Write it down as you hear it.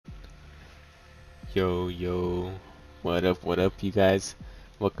Yo, what up you guys?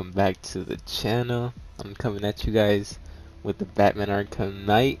 Welcome back to the channel. I'm coming at you guys with the Batman Arkham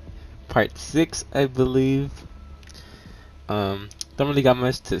Knight part 6, I believe. Don't really got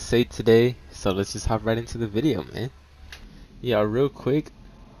much to say today, so let's just hop right into the video, man. Yeah, real quick,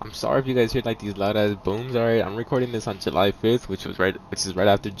 I'm sorry if you guys hear like these loud ass booms. Alright, I'm recording this on July 5th, which is right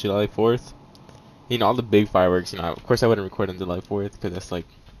after July 4th. You know, all the big fireworks, of course I wouldn't record on July 4th because that's like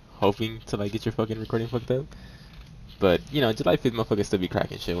hoping to like get your fucking recording fucked up. But July 5th motherfuckers still be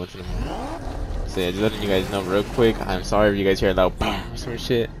cracking shit once in a while. So yeah, just letting you guys know real quick. I'm sorry if you guys hear a loud boom or some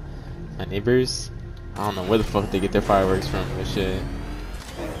shit. My neighbors, I don't know where the fuck they get their fireworks from and shit.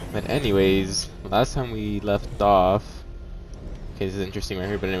 But anyways, last time we left off. Okay, this is interesting right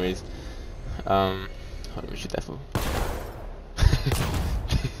here, but anyways. Hold on, let me shoot that fool.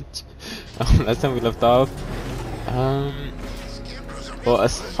 Last time we left off, well,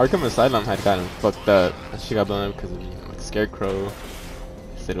 Arkham Asylum had gotten fucked up. She got blown up because of like Scarecrow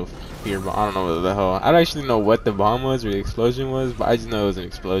instead of fear bomb. I don't know what the hell. I don't actually know what the bomb was or the explosion was, but I just know it was an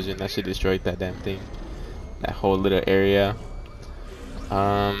explosion. That shit destroyed that damn thing. That whole little area.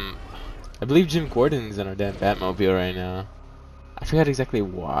 I believe Jim Gordon's in our damn Batmobile right now. I forgot exactly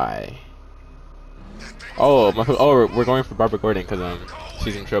why. Oh, we're going for Barbara Gordon because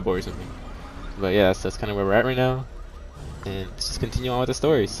she's in trouble or something. But yeah, that's kind of where we're at right now. And let's just continue on with the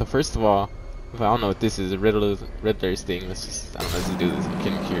story. So first of all, if I don't know what this is, a Riddler's thing. Let's just do this. I'm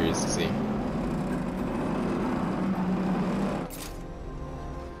kind of curious to see.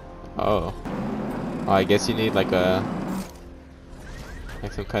 Oh, I guess you need like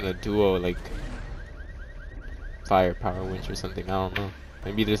some kind of duo like firepower winch or something. I don't know.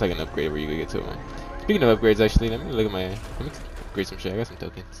 Maybe there's like an upgrade where you can get to one. Speaking of upgrades, actually, let me upgrade some shit. I got some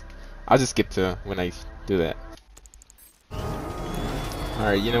tokens. I'll just skip to when I do that.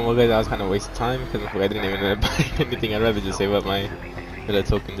 Alright, you know what guys, I was kind of wasting time because I didn't even end up buying anything. I'd rather just save up my little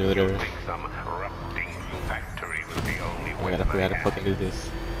tokens or whatever. Oh my god, I forgot to fucking do this.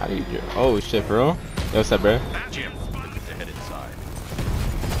 How do you do? Oh shit, bro. Yo, what's up, bro?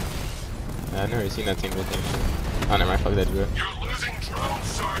 I've never seen that team thing. Oh, never mind, fuck that, bro. You're losing drone,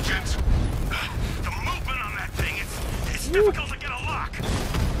 Sergeant. The movement on that thing, it's difficult to get a lock.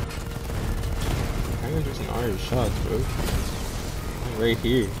 How are you just an RA shots, bro? I'm right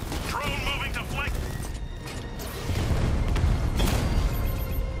here. Drone moving to flank.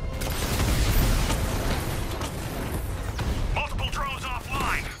 Multiple drones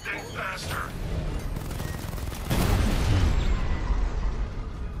offline. Think faster.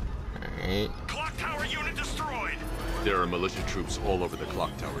 Alright. Clock tower unit destroyed. There are militia troops all over the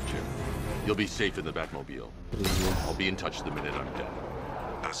clock tower, Jim. You'll be safe in the Batmobile. I'll be in touch the minute I'm dead.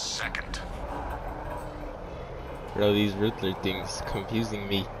 A second. Bro, these Riddler things confusing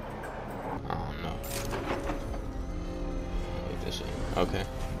me. I don't know. Wait, this shit. Okay.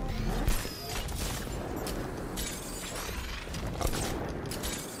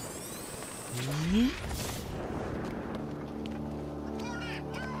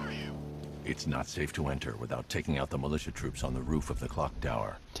 It's not safe to enter without taking out the militia troops on the roof of the clock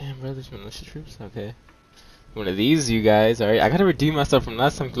tower. Damn, bro, there's militia troops? Okay. One of these, you guys. Alright, I gotta redeem myself from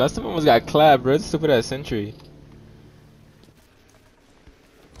last time. Last time I almost got clapped, bro. It's stupid ass sentry.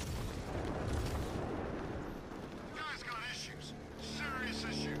 Guy's got issues. Serious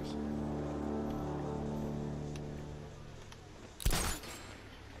issues.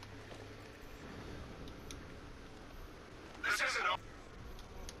 This isn't over.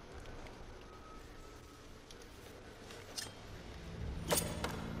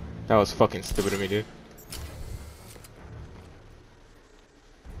 That was fucking stupid of me, dude.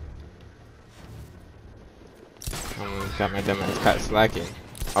 Got my dumb ass caught slacking.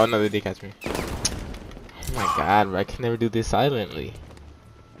 Oh no, they did catch me. Oh my god, bro, I can never do this silently.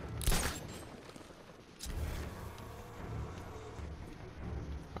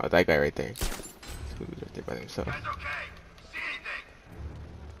 Oh, that guy right there. Who's right there by himself. Guys, okay? See anything?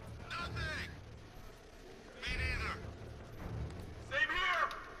 Nothing. Me neither. Same here.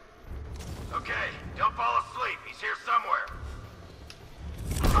 Okay, don't fall asleep. He's here somewhere.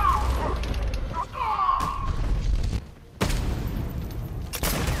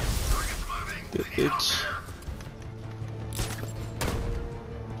 Good bitch.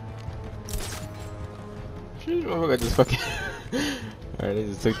 Shit, motherfucker just fucking. Alright, they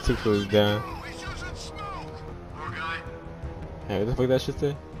just took two fools down. He's using smoke. Poor guy. Hey, what the fuck that shit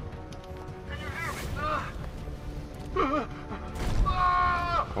say? Can you hear me?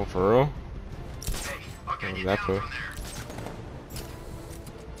 Oh, for real? Hey, I'll get you that down fool? from there.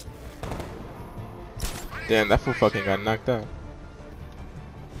 Damn, that fool fucking got knocked out.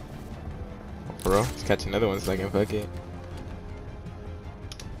 bro. Let's catch another one so I can fuck it.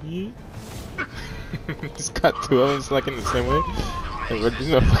 Just got two of them like in the same way. Hey, bro, this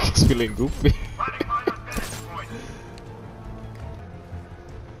motherfucker's feeling goofy.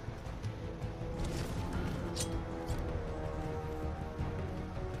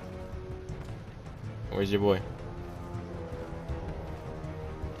 Where's your boy?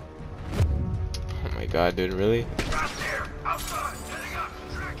 Oh my god, dude, really?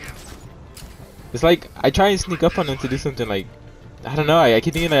 It's like I try and sneak up on them to do something like, I don't know, I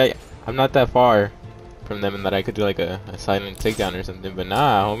keep thinking that I'm not that far from them and that I could do like a silent takedown or something, but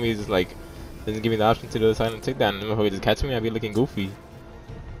nah, homie just like doesn't give me the option to do a silent takedown, and if he just catch me, I'd be looking goofy.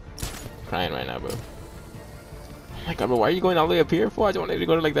 I'm crying right now, bro. Oh my god, bro, why are you going all the way up here for? I just wanted to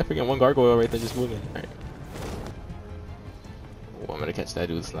go to like that freaking one gargoyle right there just moving. Alright. Oh, I'm gonna catch that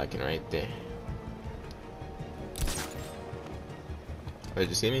dude slacking right there. Oh, did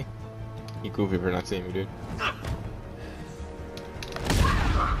you see me? You goofy for not seeing me, dude.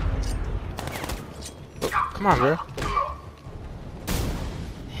 Oh, come on, bro.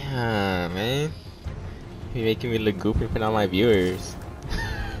 Yeah, man. You're making me look goofy for all my viewers.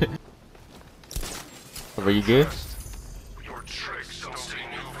 Oh, are you good? Your tricks don't stay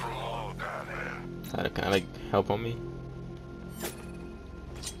new for long, Can I like help on me?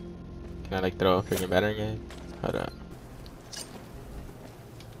 Can I like throw a freaking battering gun? Hold up.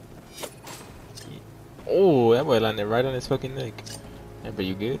 Oh, that boy landed right on his fucking neck. Yeah, but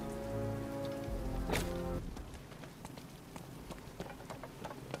you good?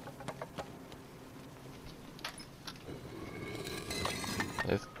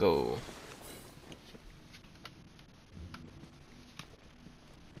 Let's go.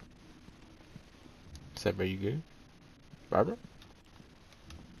 What's up, bro? You good? Barbara?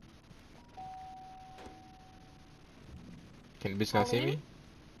 Can the bitch not see me?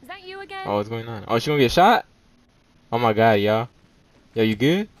 Is that you again? Oh, what's going on? Oh, she gonna get shot? Oh my god, y'all. Yo, you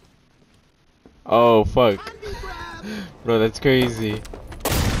good? Oh, fuck. Bro, that's crazy.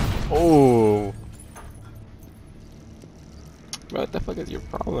 Oh. Bro, what the fuck is your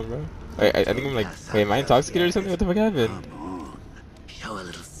problem, bro? Wait, I think I'm like, wait, am I intoxicated or something? What the fuck happened?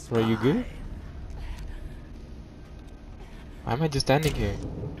 Bro, you good? Why am I just standing here?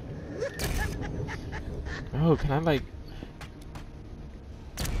 Bro, can I like...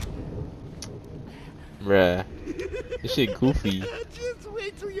 Bruh. This shit goofy. Just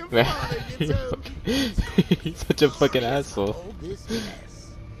wait till your Man, father gets home. He's such a fucking asshole. All this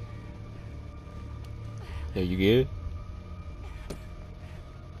mess. Yo, you good?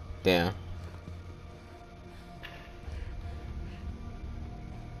 Damn.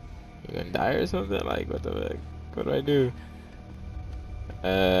 You gonna die or something? Like, what the fuck? What do I do?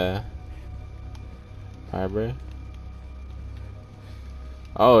 Barbara?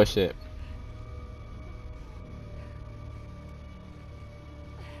 Oh, shit.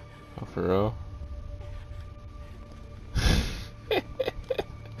 Oh, for real?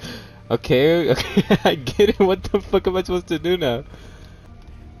 Okay, I get it. What the fuck am I supposed to do now?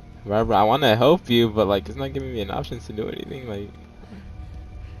 Barbara, I want to help you, but like, it's not giving me an option to do anything. Like,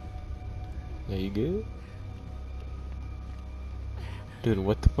 are you good? Dude,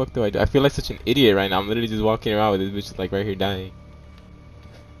 what the fuck do I do? I feel like such an idiot right now. I'm literally just walking around with this bitch like right here dying.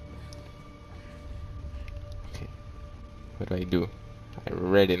 Okay, what do I do? I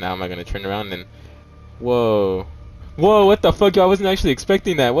read it. Now am I gonna turn around and... Whoa. Whoa, what the fuck? I wasn't actually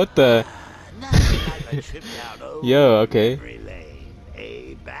expecting that. What the... Yo, okay.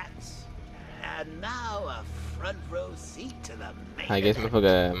 And now a front row seat to the main I guess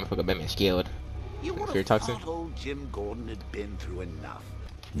motherfucker been scared. You would You're have toxic? thought old Jim Gordon had been through enough.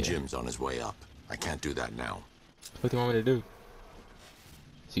 Yeah. Jim's on his way up. I can't do that now. What do you want me to do?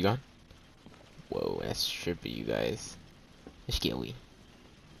 Is he gone? Whoa, that's trippy, you guys. That's scary.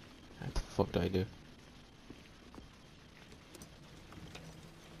 What the fuck do I do?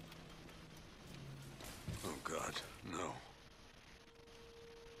 Oh god, no.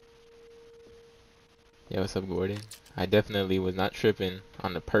 Yo, what's up, Gordon? I definitely was not tripping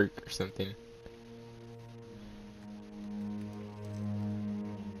on the perk or something.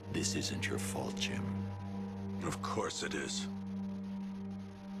 This isn't your fault, Jim. Of course it is.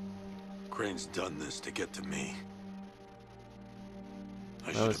 Crane's done this to get to me.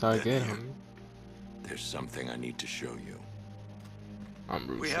 Oh, it's all good, homie. There's something I need to show you. I'm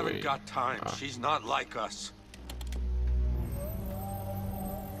Bruce We haven't Wayne. got time. She's not like us.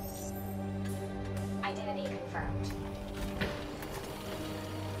 Identity confirmed.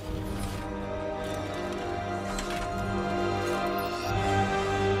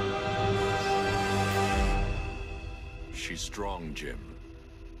 She's strong, Jim.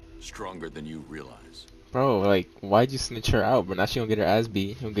 Stronger than you realize. Bro, like, why'd you snitch her out? But now she gonna get her ass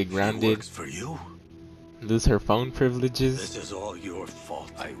beat. She'll get She grounded, works for you? lose her phone privileges. This is all your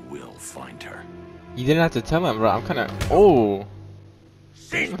fault. I will find her. You didn't have to tell him, bro. I'm kind of. Oh,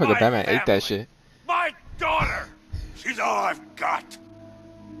 She's I feel like my Batman ate that family. shit. My daughter! She's all I've got.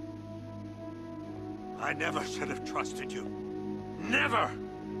 I never should have trusted you. Never!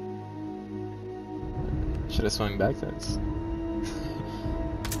 Should have swung back since.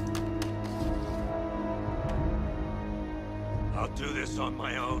 I'll do this on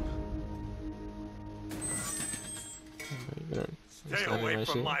my own. Stay away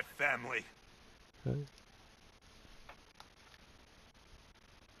from my family.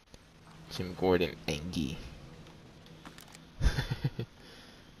 Jim Gordon, Angie.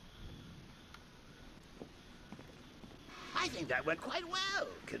 I think that went quite well,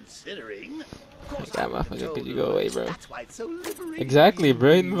 considering. Of course, That I wouldn't have motherfucker, told could you them, go away, but bro? That's why it's so liberating. Exactly,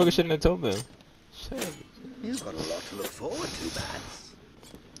 bro. You motherfucker shouldn't have told them. Shit. You've got a lot to look forward to, Bats.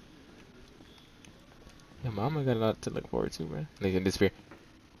 Your mama got a lot to look forward to, bro. They can disappear.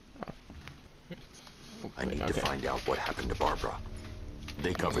 I need to Okay. find out what happened to Barbara.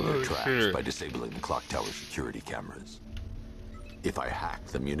 They cover their tracks shit. by disabling the clock tower security cameras. If I hack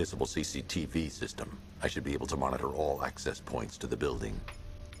the municipal CCTV system, I should be able to monitor all access points to the building.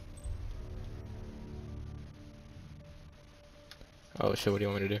 Oh shit, what do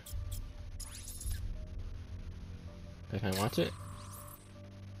you want me to do? Can I watch it?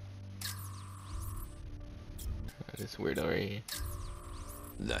 This weirdo right here.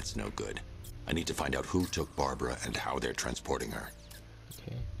 That's no good. I need to find out who took Barbara and how they're transporting her.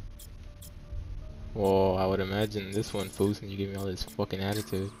 Okay. Well, I would imagine this one, fool, since you give me all this fucking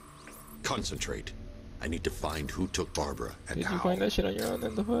attitude. Concentrate. I need to find who took Barbara and Did how. you find that shit on your own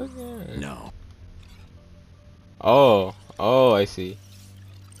then the fuck? Yeah. No. Oh, I see.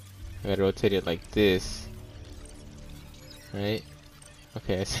 I gotta rotate it like this. Right?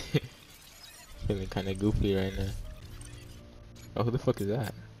 Okay, I see. Feeling kinda goofy right now. Oh, who the fuck is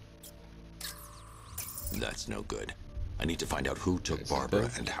that? That's no good. I need to find out who took That's Barbara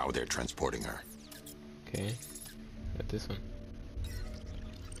okay. and how they're transporting her. Okay. Got this one.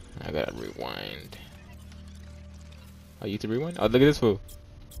 I gotta rewind. Oh, you to rewind? Oh, look at this fool.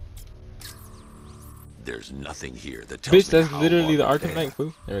 There's nothing here that tells Bitch, me that's how literally the Barbara's Arkham there. Knight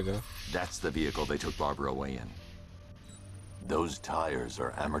fool. There we go. That's the vehicle they took Barbara away in. Those tires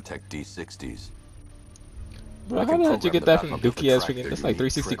are Amertech D60s. Bro, I how can the hell did you program get the that from Batmobile to Dookie ass track freaking? their That's like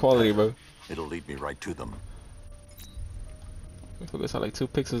unique 360 tread quality, pattern. bro. It'll lead me right to them. So this had like 2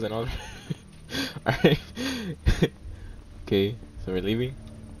 pixels and all. Alright. Okay, so we're leaving?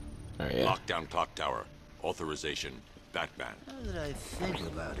 Alright, yeah. Lockdown clock tower. Authorization. Batman. Now that I think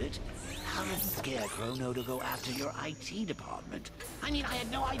about it, how did Scarecrow know to go after your IT department? I mean, I had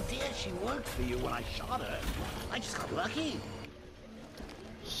no idea she worked for you when I shot her. I just got lucky.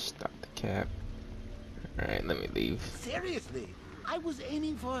 Stop the cap. Alright, let me leave. Seriously, I was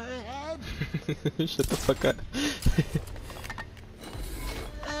aiming for her head. Shut the fuck up.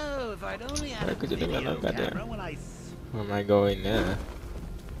 Oh, if I'd only had Why a could you do that video like that, camera damn? when I... Where am I going now?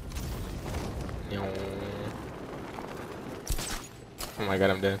 Oh my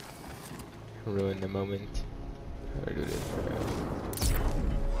god, I'm dead. Ruin the moment. How do I do this?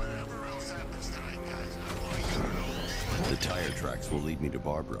 The tire tracks will lead me to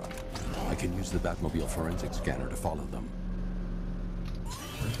Barbara. I can use the Batmobile forensic scanner to follow them.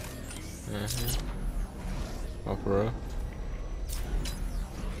 Oh, for real?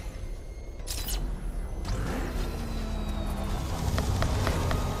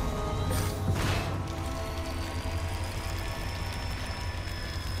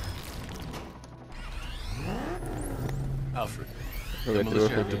 Alfred, Go the get through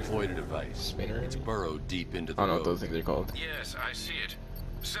militia it have again. deployed a device. Spinner? It's burrowed deep into I the don't know road. what those things are called. Yes, I see it.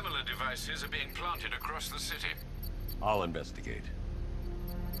 Similar devices are being planted across the city. I'll investigate.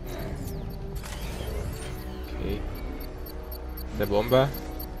 Okay. The bomba?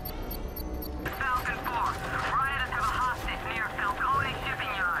 Falcon 4, riot into a hostage near Falcone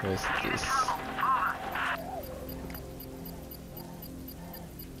shipping yard. What's this?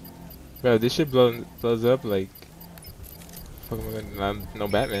 Bro, this shit blows up like... Fuck am I gonna... I'm no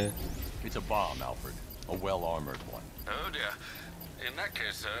Batman. It's a bomb, Alfred. A well-armored one. Oh dear. In that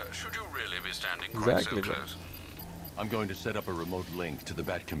case, should you really be standing quite Exactly, so bro. close? I'm going to set up a remote link to the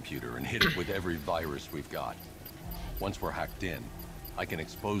Bat computer and hit it with every virus we've got. Once we're hacked in, I can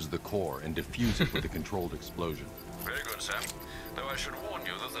expose the core and defuse it with a controlled explosion. Very good, Sam. Though I should warn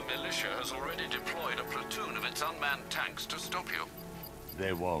you that the militia has already deployed a platoon of its unmanned tanks to stop you.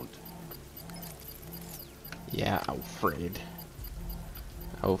 They won't. Yeah, Alfred.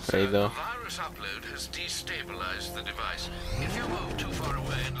 Hopefully though. The virus upload has destabilized the device. If you move too far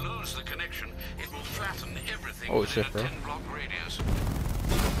away and lose the connection, it will flatten everything Oh, within shit, a bro. 10-block radius.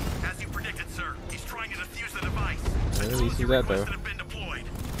 As you predicted, sir, he's trying to defuse the device. Really, see that though. Have been deployed.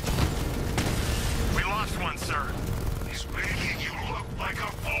 We lost one, sir. He's making you look like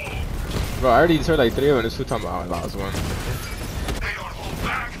a fool. Bro, I already heard like 3 of them. This was talking about how I lost one. They don't hold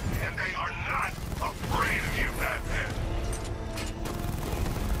back, and they are not afraid of you, Batman.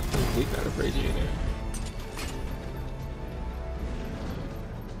 He's not afraid of you, man.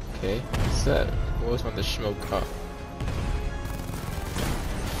 Okay, set. Always want the smoke up.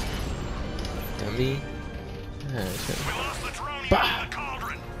 Dummy. Ah, shit. We lost the drone Bah! in the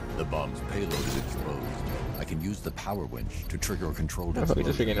cauldron. The bomb's payload is exposed. I can use the power winch to trigger a controlled I thought we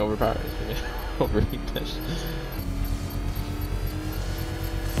just freaking overpowered. Overheat that shit.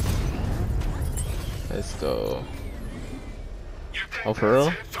 Let's go. Oh, for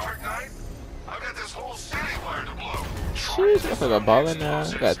real? Dark Knight? I've got this whole city wired to blow. Sheesh, I got a ballin' now.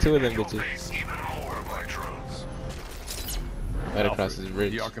 I got 2 of them bitches. Even more of my drones. Right across this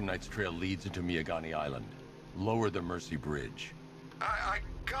bridge. The Arkham Knight's trail leads into Miyagani Island. Lower the Mercy Bridge. I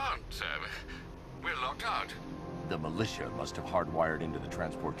can't, sir. We're locked out. The militia must have hardwired into the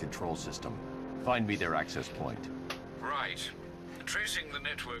transport control system. Find me their access point. Right. Tracing the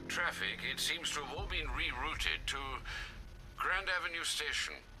network traffic, it seems to have all been rerouted to Grand Avenue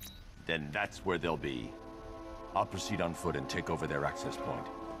Station. Then that's where they'll be. I'll proceed on foot and take over their access point.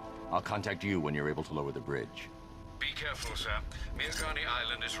 I'll contact you when you're able to lower the bridge. Be careful, sir. Miyagani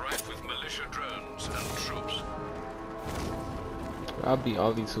Island is rife with militia drones and troops. I'll beat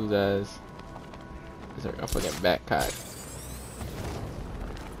all these fools ass. These are fucking back cut.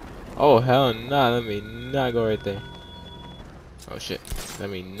 Oh hell nah, let me not go right there. Oh shit, let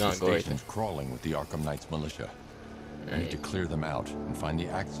me not The go right there. station's crawling with the Arkham Knight's militia. I need to Alright. clear them out and find the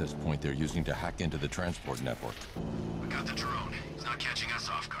access point they're using to hack into the transport network. We got the drone. He's not catching us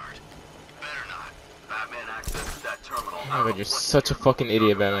off guard. Better not. Batman accessed that terminal. Oh, but you're such a fucking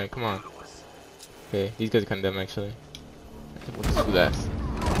idiot, Batman. Come on. Okay, these guys are kind of dumb actually. Let's do that.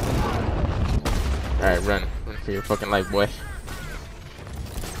 Alright, run. Run for your fucking life, boy.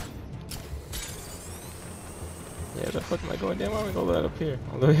 Yeah, the fuck am I going? Damn, why am I going up here?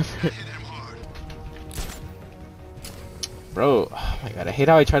 All the way up here. Bro, oh my god, I hate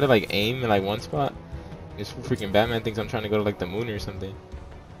how I try to like aim in like one spot. This freaking Batman thinks I'm trying to go to like the moon or something.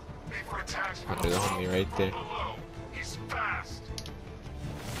 Under the homie right there. He's fast.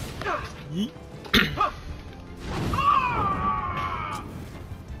 Yeet.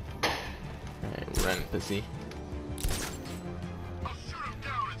 Alright, run, pussy. I'll shoot him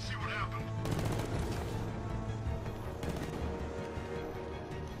down and see what happens.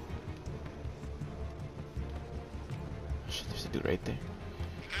 Shit, there's a dude right there.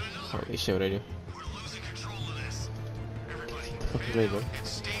 Holy shit, what I do? We're losing control of this. Everybody, The fuck is right, bro?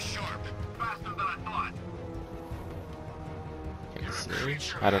 stay sharp. Faster than I thought. Can you see me?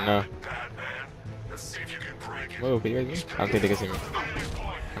 I don't know. Batman. Let's see if you can break it. Whoa, can you guys see me? I don't think they can see me. At this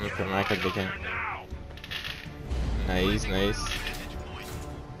point, I'm gonna put my act like they can. now. Nice, nice.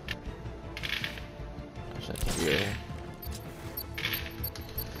 Actually, I can't be right here.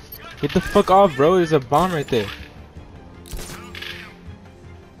 Get the fuck off, bro. There's a bomb right there.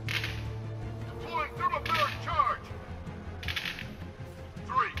 Deploying thermobaric charge.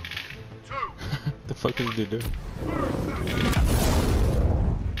 3, 2. The fuck is this dude doing?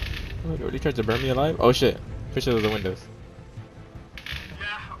 Oh, he already tried to burn me alive? Oh shit. Push it to the windows. Yeah,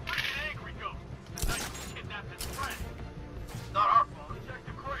 I'm pretty angry, Ghost. Nice to kidnap his friend. It's not our fault. He's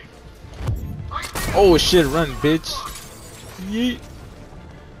acting crazy. Oh shit, run, bitch. Yeet.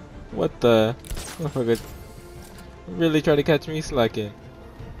 What the? Motherfucker really try to catch me slacking.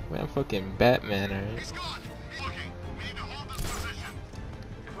 Man, I'm fucking Batman, alright. He's gone. He's looking. We need to hold this position.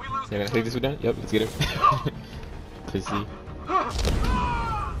 If we lose You're gonna take this one down? Yep, let's get him. Pussy.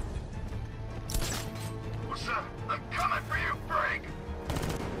 What's up? I'm coming for you, Frank.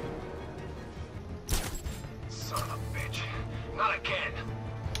 Son of a bitch. Not again.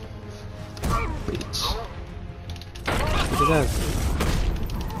 Bitch. Look at that.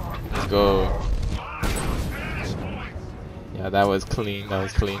 Let's go. Yeah, that was clean. That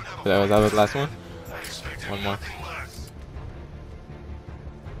was clean. That was the last one. One more.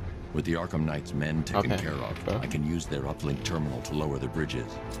 With the Arkham Knight's men taken Okay, care of, go. I can use their uplink terminal to lower the bridges.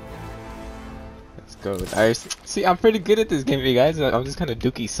 Let's go. See, I'm pretty good at this game, you guys. I'm just kind of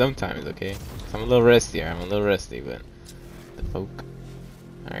dookie sometimes, okay? So I'm a little rusty. I'm a little rusty, but the folk.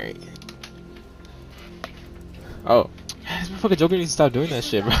 All right. Oh, this motherfucker Joker needs to stop doing that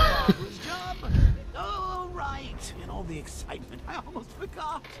shit, bro. All right. In all the excitement. I almost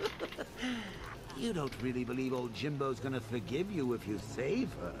forgot. You don't really believe old Jimbo's gonna forgive you if you save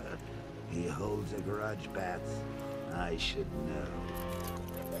her. He holds a grudge, Bats. I should know.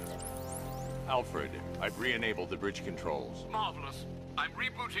 Alfred, I've re-enabled the bridge controls. Marvelous. I'm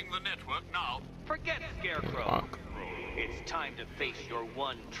rebooting the network now. Forget Scarecrow. Fuck. It's time to face your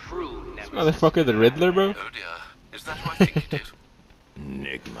one true nemesis. Motherfucker, the Riddler, bro? Oh dear. Is that what I think it is?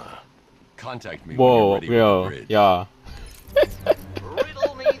 Enigma. Contact me when Whoa, you're ready with the yo, bridge. yeah.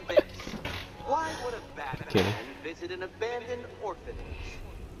 Riddle me this. Why would a Batman Okay. visit an abandoned orphanage?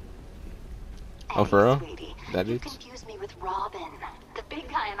 Oh, for real? Sweetie, That you is? confuse me with Robin. The big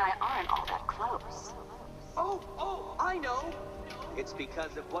guy and I aren't all that close. Oh, I know. It's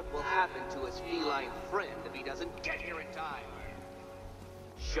because of what will happen to his feline friend if he doesn't get here in time.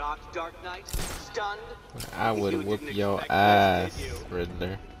 Shocked, Dark Knight? Stunned? I would You whoop didn't your expect ass, this, did you?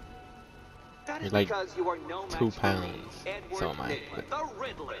 Riddler. That You're is like because you are no match 2 for me, pounds. Edward So am I. Nygma, the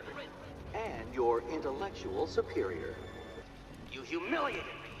Riddler, and your intellectual superior. You humiliated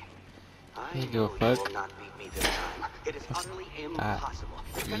me. I Ain't know no you fuck. will not beat me this time. It is utterly Ah. impossible.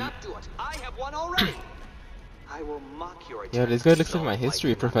 You cannot do it. I have won already. I will mock your Yo, this guy looks like my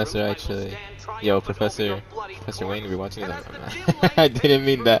history professor, actually. Yo, Professor Wayne, if you're watching this, I didn't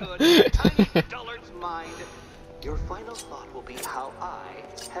mean that. Dullard's mind. Your final thought will be how I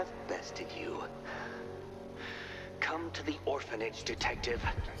have bested you. Come to the orphanage, detective,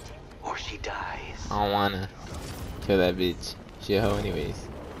 or she dies. I don't wanna kill that bitch. She a hoe anyways.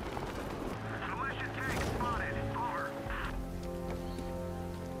 Malicious tank spotted. Over.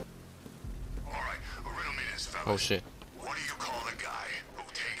 Alright, riddle me this, fellas. Oh shit. What do you call the guy who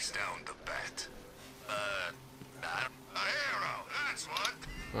takes down the bat? A hero, that's what.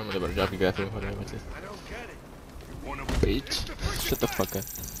 I'm about to drop you guys through. Hold on, what's this? I don't get it. Bitch. Shut the fuck up.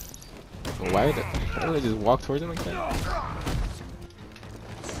 Why did I just walk towards him like that?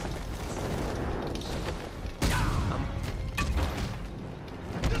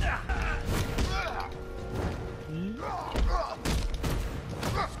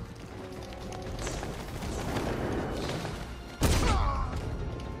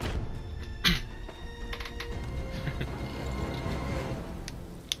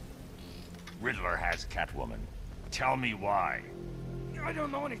 Riddler has Catwoman. Tell me why. I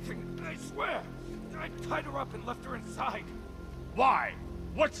don't know anything, I swear. I tied her up and left her inside. Why?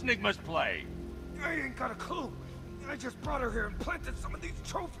 What's Nygma's play? I ain't got a clue. I just brought her here and planted some of these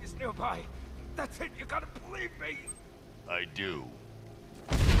trophies nearby. That's it, you gotta believe me. I do.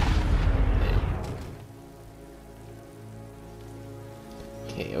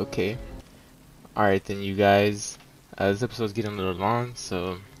 Okay. Alright then, you guys. This episode's getting a little long,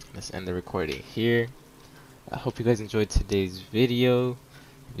 so let's end the recording here. I hope you guys enjoyed today's video.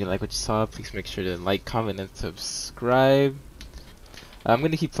 If you like what you saw, please make sure to like, comment, and subscribe. I'm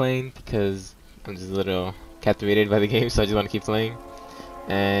gonna keep playing because I'm just a little captivated by the game, so I just want to keep playing.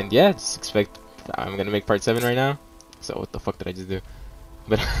 And yeah, just expect I'm gonna make part 7 right now. So what the fuck did I just do?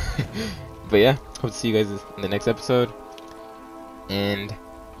 But but yeah, hope to see you guys in the next episode. And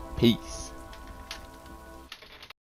peace.